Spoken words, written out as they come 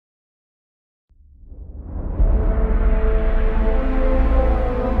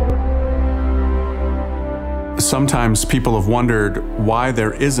Sometimes people have wondered why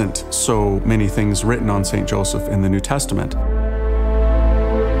there isn't so many things written on St. Joseph in the New Testament.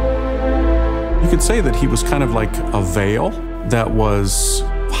 You could say that he was kind of like a veil that was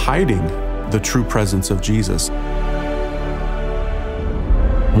hiding the true presence of Jesus.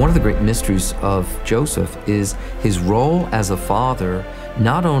 One of the great mysteries of Joseph is his role as a father,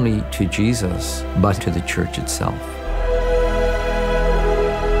 not only to Jesus, but to the church itself.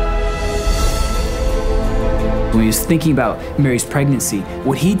 When he was thinking about Mary's pregnancy,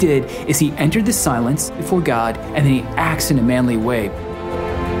 what he did is he entered the silence before God, and then he acts in a manly way.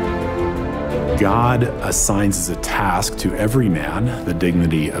 God assigns as a task to every man the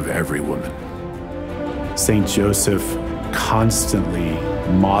dignity of every woman. St. Joseph constantly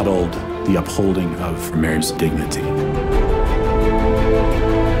modeled the upholding of Mary's dignity.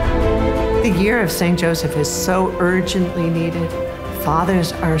 The year of St. Joseph is so urgently needed.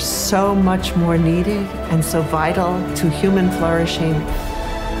 Fathers are so much more needed and so vital to human flourishing.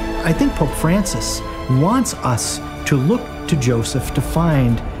 I think Pope Francis wants us to look to Joseph to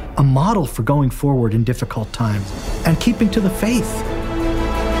find a model for going forward in difficult times and keeping to the faith.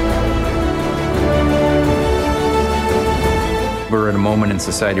 We're at a moment in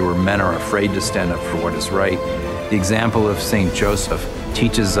society where men are afraid to stand up for what is right. The example of St. Joseph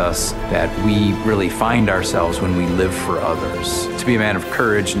teaches us that we really find ourselves when we live for others, to be a man of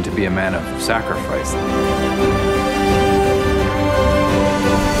courage and to be a man of sacrifice.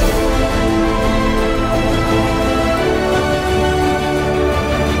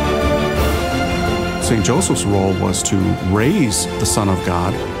 St. Joseph's role was to raise the Son of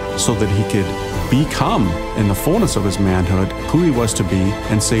God so that he could become, in the fullness of his manhood, who he was to be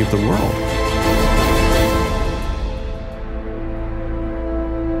and save the world.